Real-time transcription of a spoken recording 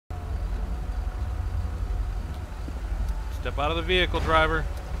Step out of the vehicle, driver.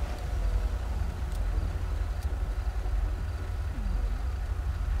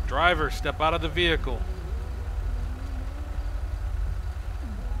 Driver, step out of the vehicle.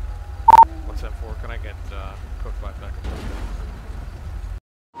 174, can I get code 5 back?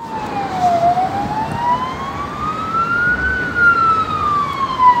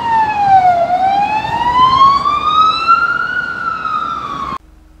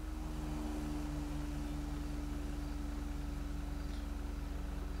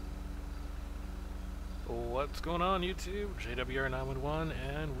 What's going on, YouTube? JWR911,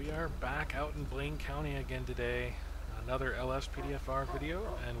 and we are back out in Blaine County again today. Another LSPDFR video,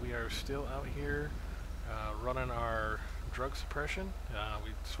 and we are still out here running our drug suppression.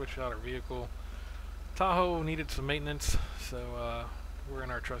 We switched out our vehicle. Tahoe needed some maintenance, so we're in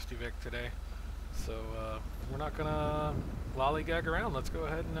our trusty Vic today. So we're not gonna lollygag around. Let's go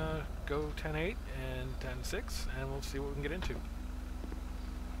ahead and go 10-8 and 10-6, and we'll see what we can get into.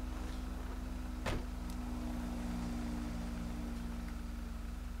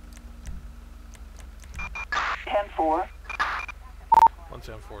 Four.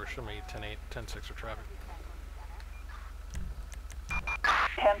 174, show me 10-8, 10-6 for traffic.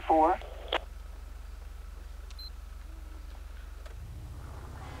 10-4.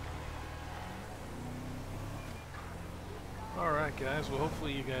 Alright guys, well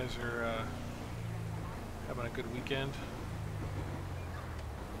hopefully you guys are having a good weekend.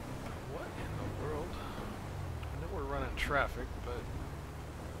 What in the world? I know we're running traffic, but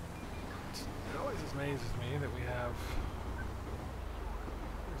it always amazes me that we have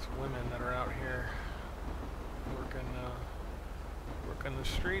these women that are out here working the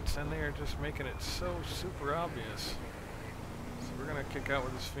streets, and they are just making it so super obvious. So we're gonna kick out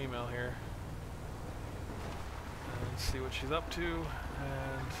with this female here and see what she's up to.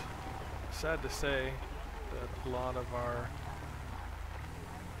 And sad to say that a lot of our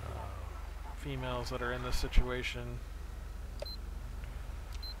females that are in this situation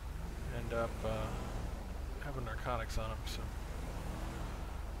end up having narcotics on them. So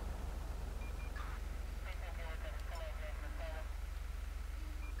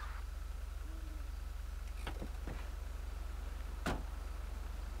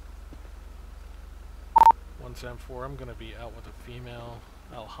 .174, I'm gonna be out with a female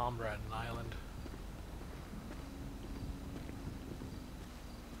Alhambra and Island.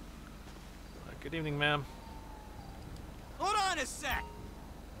 Good evening, ma'am. Hold on a sec.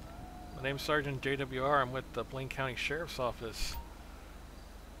 My name's Sergeant JWR. I'm with the Blaine County Sheriff's Office.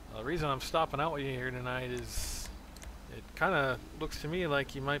 The reason I'm stopping out with you here tonight is it kind of looks to me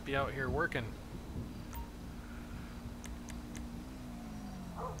like you might be out here working.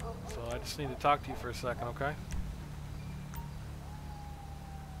 So I just need to talk to you for a second, okay?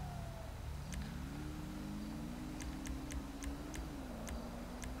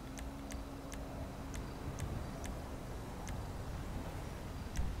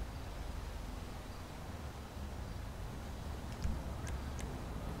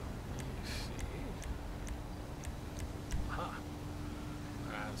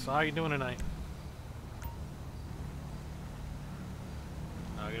 So how you doing tonight?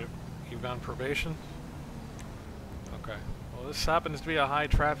 You've on probation? Okay. Well, this happens to be a high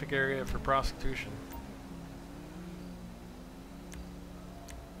traffic area for prostitution.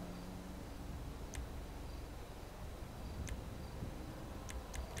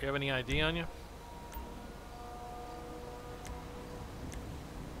 Do you have any ID on you?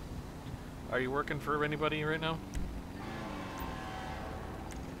 Are you working for anybody right now?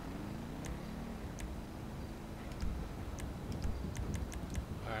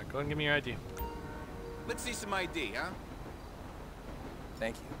 Go ahead and give me your ID. Let's see some ID, huh?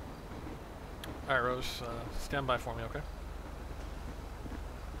 Thank you. Alright, Rose, stand by for me, okay?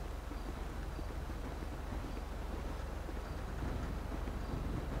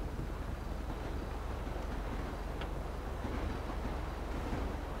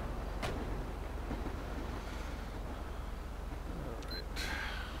 Alright.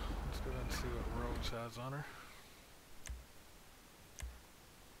 Let's go ahead and see what Rose has on her.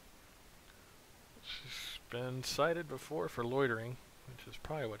 Been cited before for loitering, which is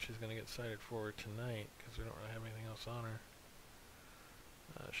probably what she's going to get cited for tonight, because we don't really have anything else on her.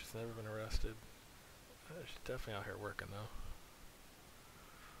 She's never been arrested. She's definitely out here working, though.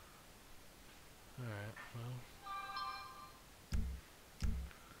 Alright, well.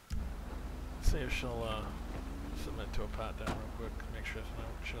 Let's see if she'll submit to a pat down real quick, make sure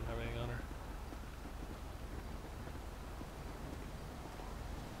she doesn't have anything on her.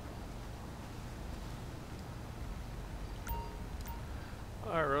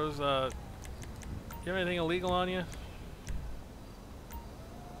 Alright, Rose, you have anything illegal on you?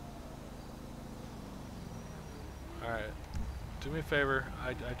 Alright. Do me a favor.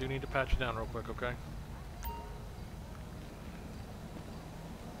 I do need to patch you down real quick, okay?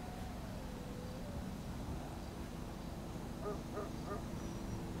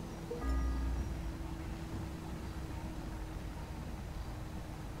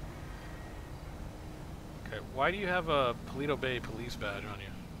 Okay, why do you have a Paleto Bay police badge on you?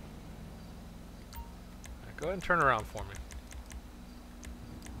 Right, go ahead and turn around for me.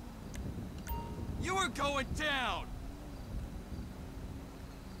 You are going down!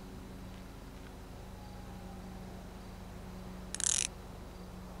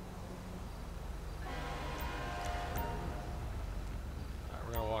 Alright,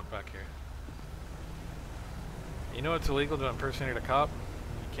 we're gonna walk back here. You know it's illegal to impersonate a cop?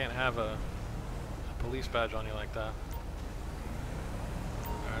 You can't have a police badge on you like that.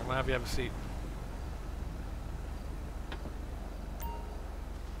 Alright, I'm gonna have you have a seat.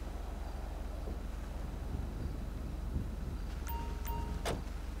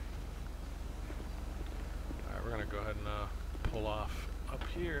 Alright, we're gonna go ahead and pull off up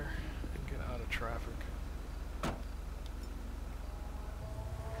here and get out of traffic.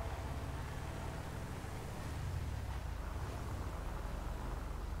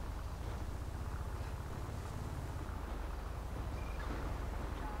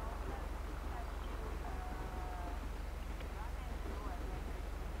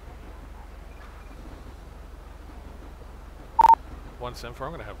 One cent for.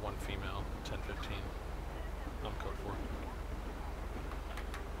 I'm gonna have one female. 1015. I'm code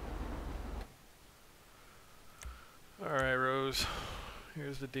 4. Alright, Rose.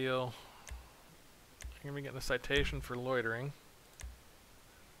 Here's the deal. You're gonna be getting a citation for loitering.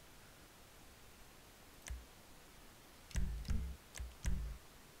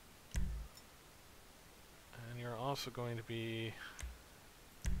 And you're also going to be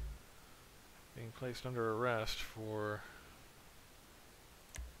being placed under arrest for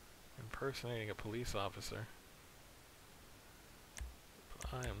impersonating a police officer.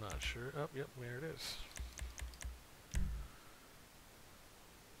 But I am not sure. Oh, yep, there it is.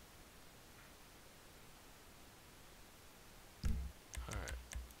 Alright.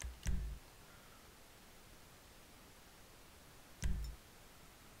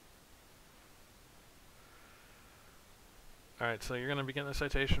 Alright, so you're going to be getting a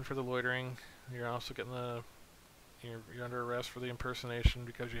citation for the loitering. You're also getting the... You're under arrest for the impersonation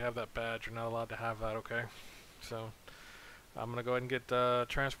because you have that badge. You're not allowed to have that, okay? So, I'm going to go ahead and get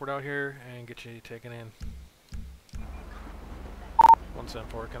transport out here and get you taken in.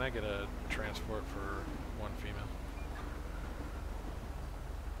 174, can I get a transport for one female?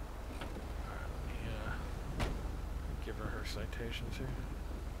 Alright, let me give her her citations here.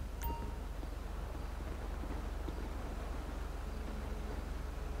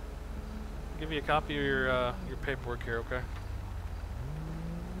 Give you a copy of your paperwork here, okay?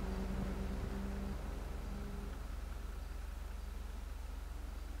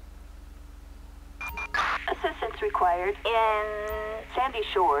 Assistance required in Sandy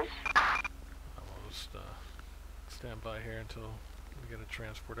Shores. I'll just stand by here until we get a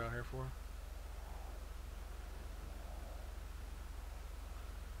transport out here for her.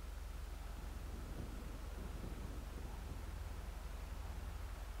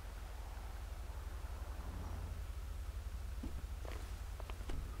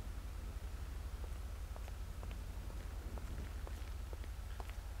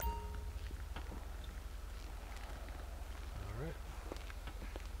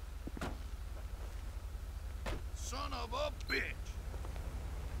 Son of a bitch!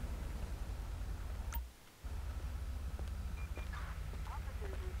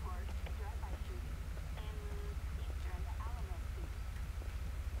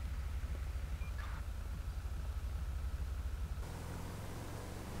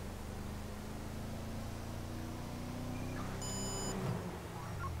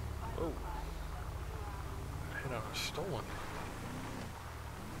 Oh. I hit on a stolen.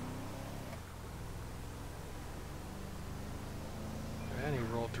 And he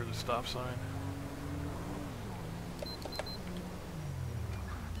rolled through the stop sign.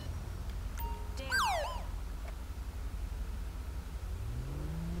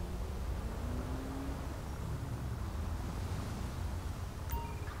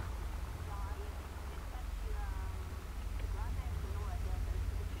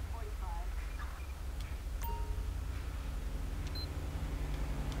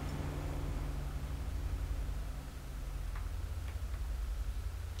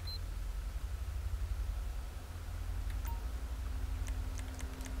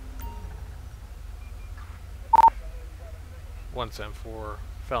 One cent for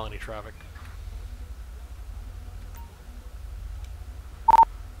felony traffic.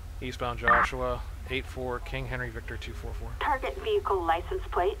 Eastbound Joshua, 84 King Henry Victor 244. Target vehicle license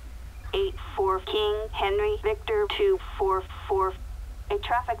plate 84 King Henry Victor 244. A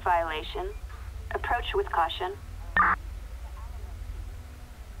traffic violation. Approach with caution.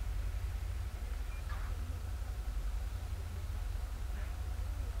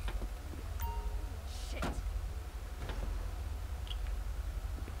 Shit.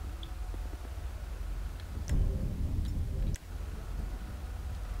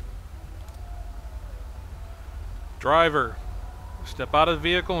 Driver, step out of the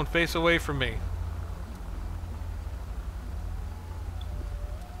vehicle and face away from me.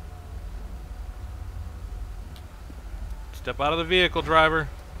 Step out of the vehicle, driver.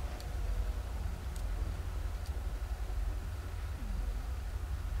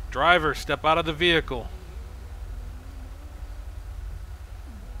 Driver, step out of the vehicle.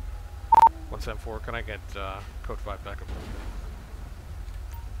 174, can I get code 5 backup?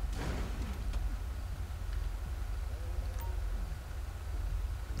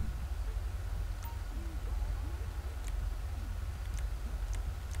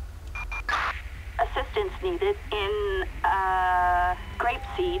 Assistance needed in,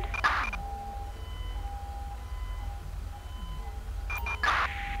 Grapeseed.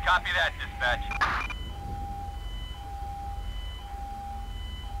 Copy that, dispatch.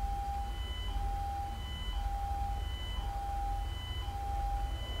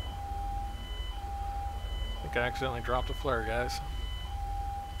 I think I accidentally dropped a flare, guys.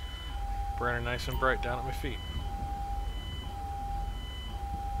 Burning nice and bright down at my feet.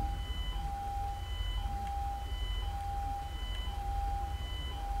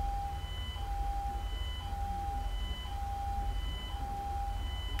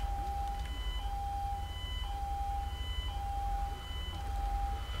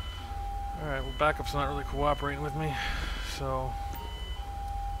 Alright, well, backup's not really cooperating with me, so...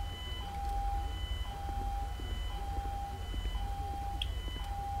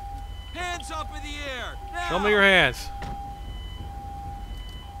 Hands up in the air! Now! Show me your hands.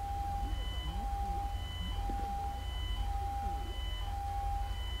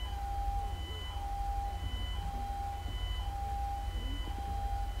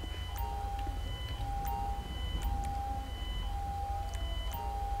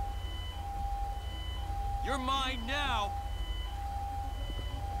 You're mine now!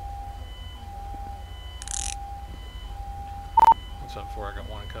 174, I got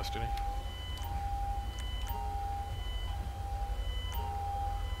one in custody.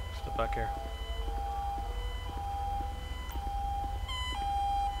 Step back here.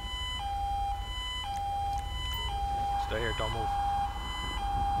 Stay here, don't move.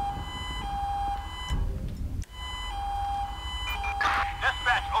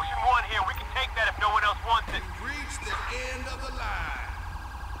 Dispatch, Ocean 1 here. We can take that if no one else wants it. Reach the end of the line.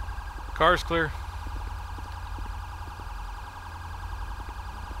 Car's clear.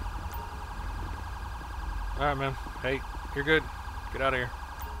 Alright, man. Hey, you're good. Get out of here.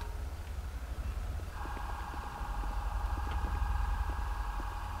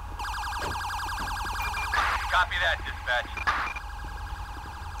 Copy that, dispatch.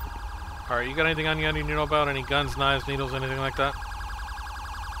 Alright, you got anything on you I need to know about? Any guns, knives, needles, anything like that?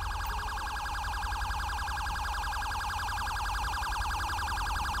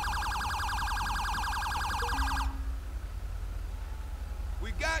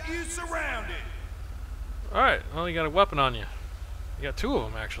 We got you surrounded. Alright, well, you got a weapon on you. You got two of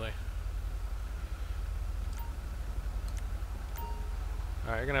them, actually.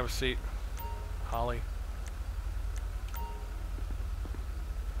 Alright, you're gonna have a seat. Holly.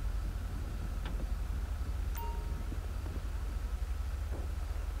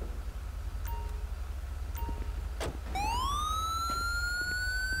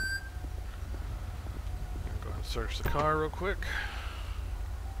 Go ahead and search the car real quick.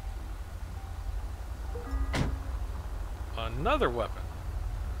 Another weapon.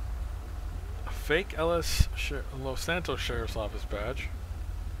 A fake Los Santos Sheriff's Office badge.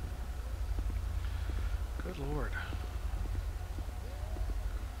 Good lord.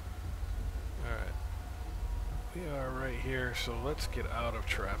 Alright. We are right here, so let's get out of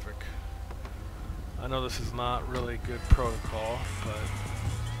traffic. I know this is not really good protocol, but...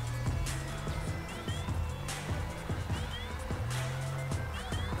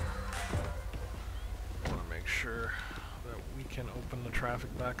 I want to make sure that we can open the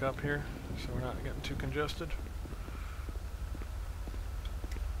traffic back up here, so we're not getting too congested.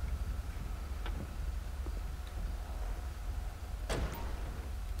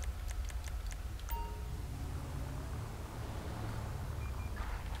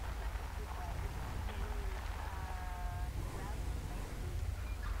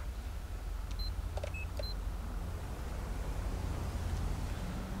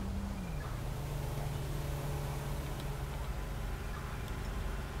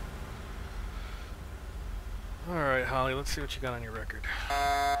 Alright, Holly, let's see what you got on your record.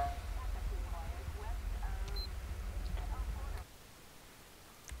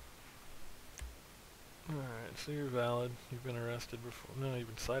 Alright, so you're valid. You've been arrested before. No, you've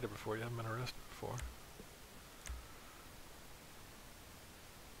been cited before. You haven't been arrested before.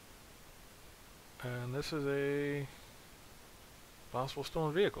 And this is a possible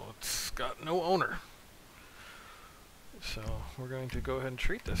stolen vehicle. It's got no owner. So we're going to go ahead and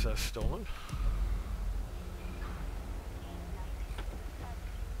treat this as stolen.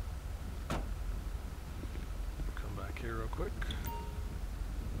 Come back here real quick.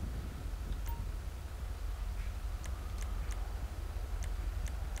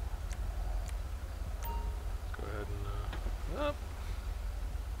 Go ahead and up.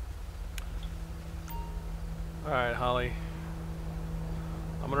 Alright, Holly.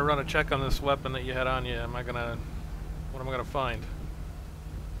 I'm gonna run a check on this weapon that you had on you. What am I gonna find?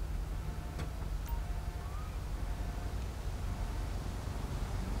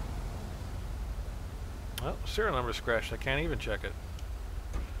 Well, serial number scratched. I can't even check it.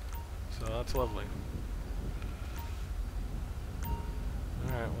 So that's lovely.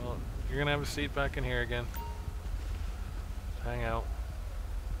 Alright, well, you're gonna have a seat back in here again. Just hang out.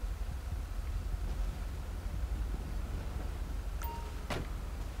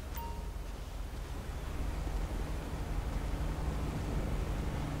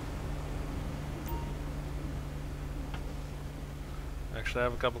 Actually, I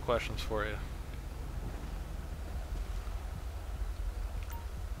have a couple questions for you.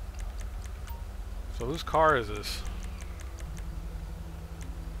 So whose car is this?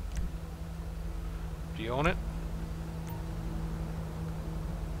 Do you own it?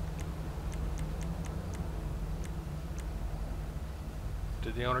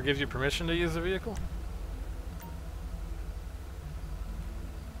 Did the owner give you permission to use the vehicle?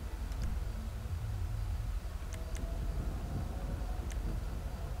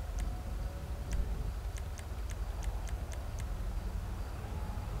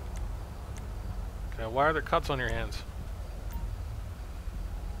 Okay, why are there cuts on your hands?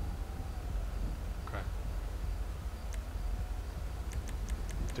 Okay.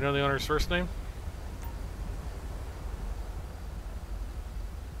 Do you know the owner's first name?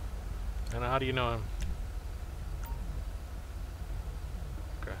 And how do you know him?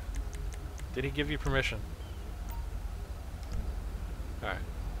 Okay. Did he give you permission? Alright.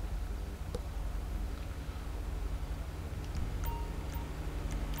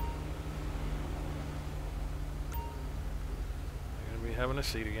 You're gonna be having a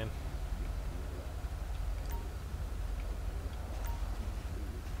seat again.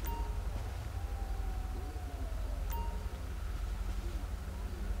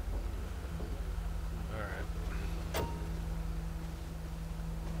 Alright.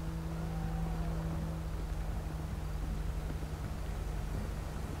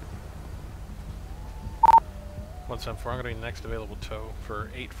 174, I'm going to be next available tow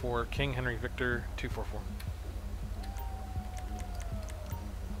for 84 King Henry Victor 244.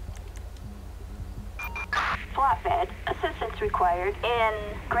 Flatbed. Assistance required in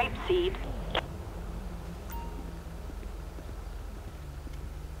grapeseed.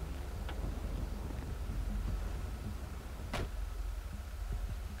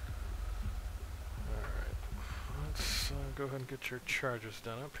 Alright, let's go ahead and get your charges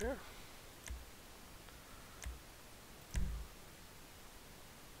done up here.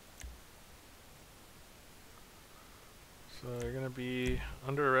 So you're going to be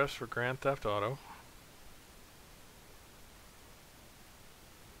under arrest for grand theft auto.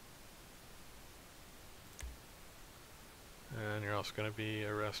 And you're also going to be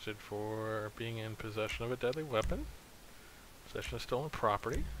arrested for being in possession of a deadly weapon, possession of stolen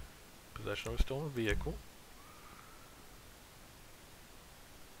property, possession of a stolen vehicle.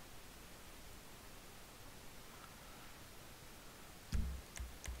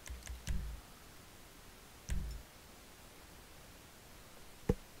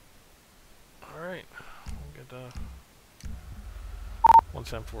 Alright, we'll get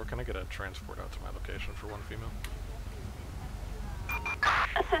 174. Can I get a transport out to my location for one female?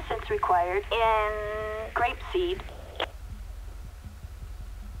 Assistance required in grapeseed.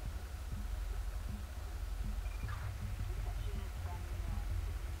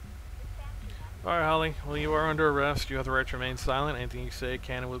 Alright, Holly. Well, you are under arrest. You have the right to remain silent. Anything you say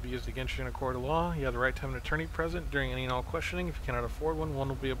can and will be used against you in a court of law. You have the right to have an attorney present during any and all questioning. If you cannot afford one, one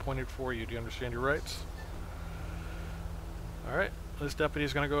will be appointed for you. Do you understand your rights? Alright. This deputy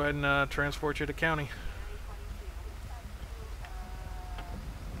is going to go ahead and transport you to county.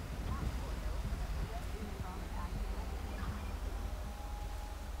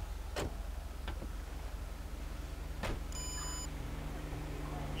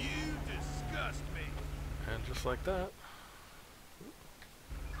 just like that.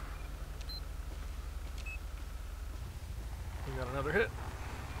 We got another hit.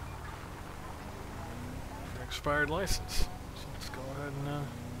 For expired license. So let's go ahead and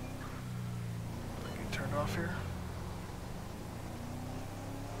get turned off here.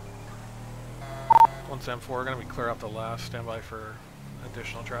 174, gonna be clear out the last. Stand by for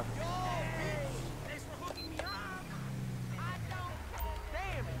additional traffic. Thanks for hooking me up. I don't.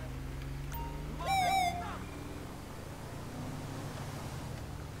 Damn it.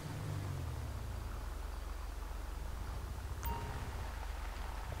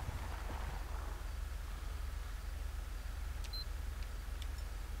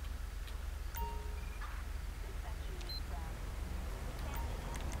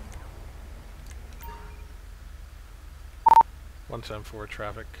 174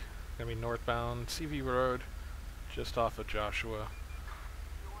 traffic. Gonna be northbound CV Road, just off of Joshua.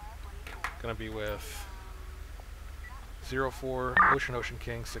 Gonna be with 04 Ocean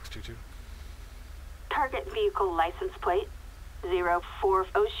King 622. Target vehicle license plate 04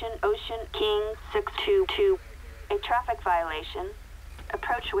 Ocean King 622. A traffic violation.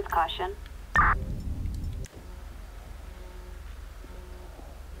 Approach with caution.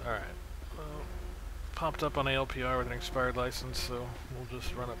 Alright. Popped up on ALPR with an expired license, so we'll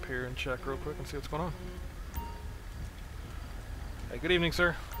just run up here and check real quick and see what's going on. Hey, good evening,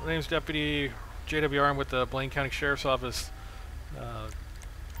 sir. My name is Deputy JWR. I'm with the Blaine County Sheriff's Office. The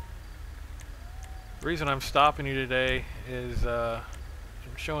reason I'm stopping you today is I'm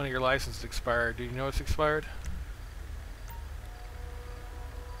showing that your license is expired. Do you know it's expired?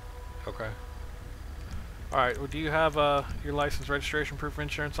 Okay. Alright, well, do you have your license, registration, proof of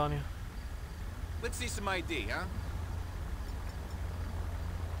insurance on you? Let's see some ID, huh?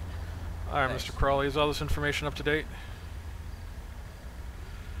 Alright, Thanks. Mr. Crawley, is all this information up to date?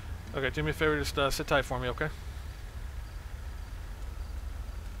 Okay, do me a favor, just sit tight for me, okay?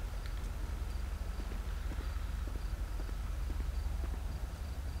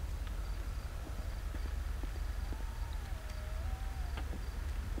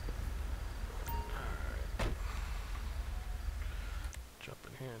 Jump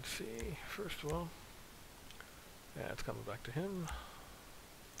in here and see, first of all. Yeah, it's coming back to him.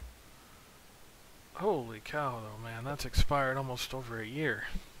 Holy cow, though, man, that's expired almost over a year.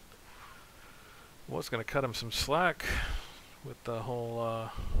 Was going to cut him some slack with the whole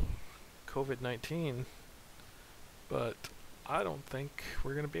COVID-19, but I don't think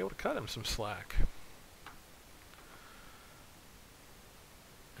we're going to be able to cut him some slack.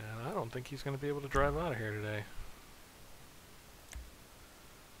 And I don't think he's going to be able to drive out of here today.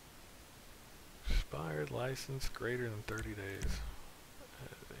 Expired license greater than 30 days.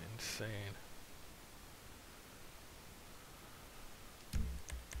 That is insane.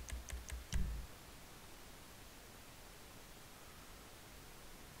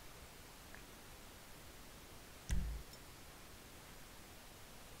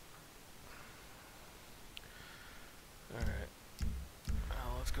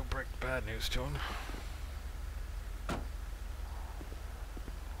 Let's go break the bad news to him.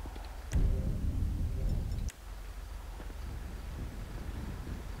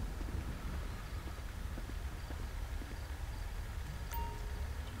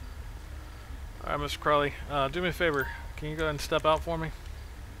 Alright, Mr. Crawley, do me a favor. Can you go ahead and step out for me?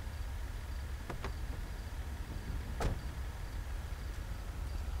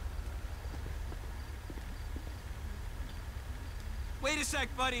 Wait a sec,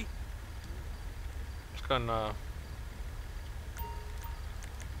 buddy. Just go ahead and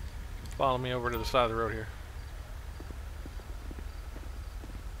follow me over to the side of the road here.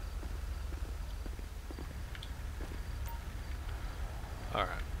 Alright.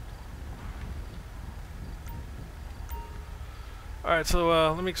 Alright,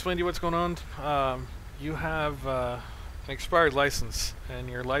 so let me explain to you what's going on. You have an expired license, and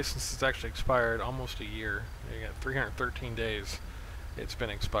your license is actually expired almost a year. You got 313 days. It's been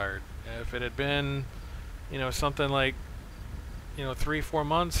expired. If it had been, you know, something like, you know, 3-4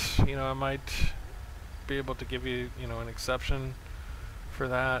 months, you know, I might be able to give you, you know, an exception for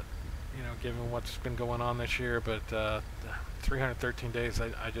that, you know, given what's been going on this year. But 313 days,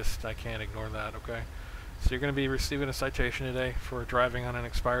 I can't ignore that. Okay, so you're going to be receiving a citation today for driving on an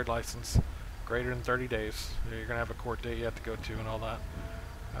expired license greater than 30 days. You're going to have a court date you have to go to and all that.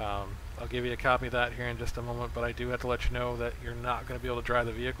 I'll give you a copy of that here in just a moment, but I do have to let you know that you're not going to be able to drive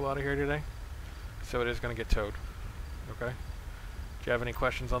the vehicle out of here today, so it is going to get towed. Okay? Do you have any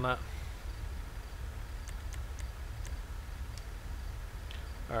questions on that?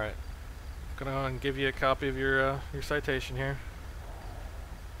 Alright. I'm going to go and give you a copy of your citation here.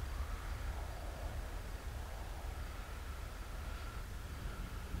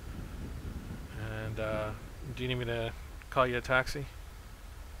 do you need me to call you a taxi?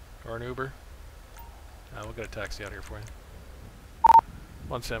 Or an Uber? We'll get a taxi out here for you.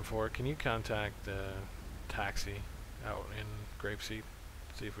 174, can you contact the taxi out in Grapeseed?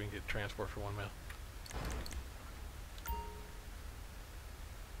 See if we can get transport for 1 mile.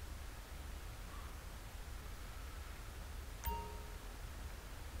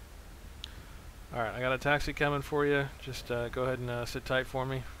 Alright, I got a taxi coming for you. Just go ahead and sit tight for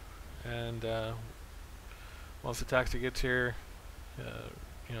me. And once the taxi gets here,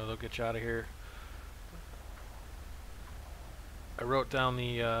 you know, they'll get you out of here. I wrote down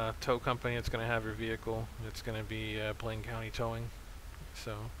the tow company that's going to have your vehicle. It's going to be Blaine County Towing.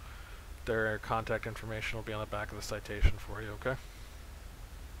 So their contact information will be on the back of the citation for you, okay?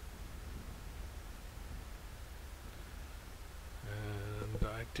 And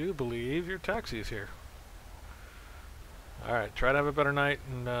I do believe your taxi is here. Alright, try to have a better night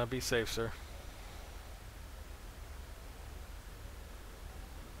and be safe, sir.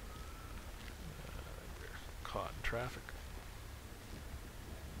 We're caught in traffic.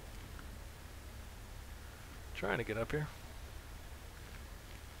 Trying to get up here.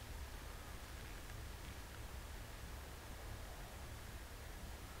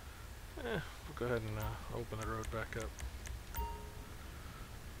 We'll go ahead and open the road back up.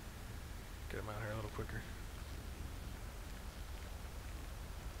 Get him out here a little quicker.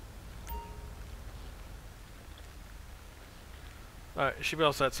 Alright, you should be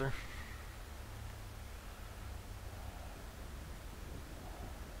all set, sir.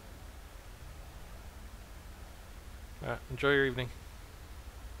 Alright, enjoy your evening.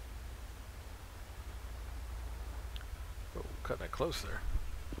 Oh, cutting it close there.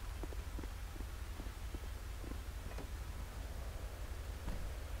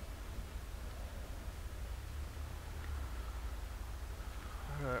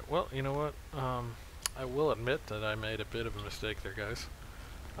 Alright, well, you know what? I will admit that I made a bit of a mistake there, guys.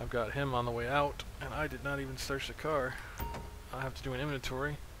 I've got him on the way out, and I did not even search the car. I have to do an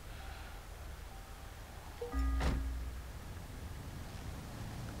inventory.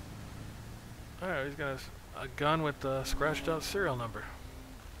 Alright, he's got a gun with the scratched out serial number.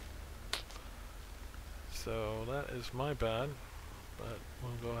 So that is my bad, but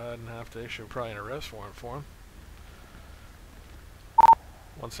we'll go ahead and have to issue probably an arrest warrant for him.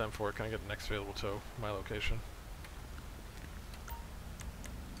 174, can I get the next available tow? My location.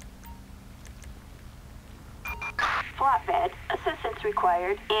 Flatbed. Assistance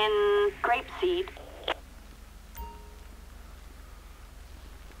required in Grapeseed.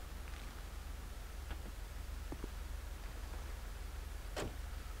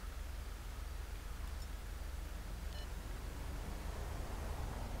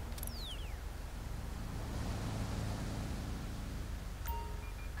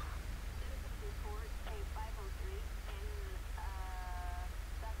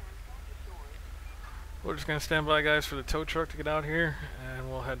 We're just going to stand by, guys, for the tow truck to get out here, and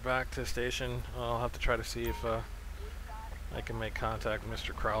we'll head back to the station. I'll have to try to see if I can make contact with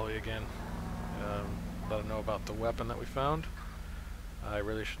Mr. Crowley again. Let him know about the weapon that we found. I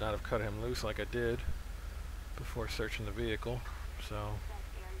really should not have cut him loose like I did before searching the vehicle. So,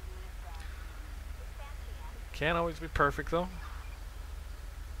 can't always be perfect, though.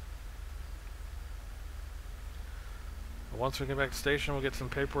 Once we get back to the station, we'll get some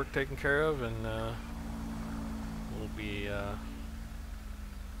paperwork taken care of, and we'll be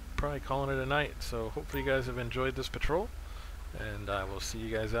probably calling it a night. So hopefully you guys have enjoyed this patrol, and I will see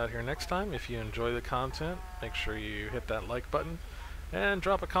you guys out here next time. If you enjoy the content, make sure you hit that like button and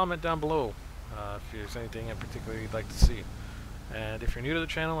drop a comment down below if there's anything in particular you'd like to see. And if you're new to the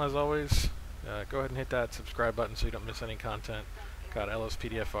channel, as always, go ahead and hit that subscribe button so you don't miss any content. Got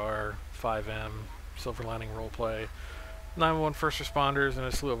LSPD FR, 5M, Silver Lining Roleplay, 911 First Responders, and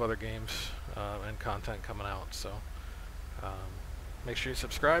a slew of other games and content coming out. So make sure you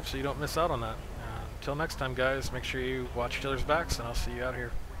subscribe so you don't miss out on that. Until next time, guys, make sure you watch each other's backs, and I'll see you out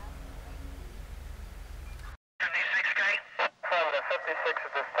here.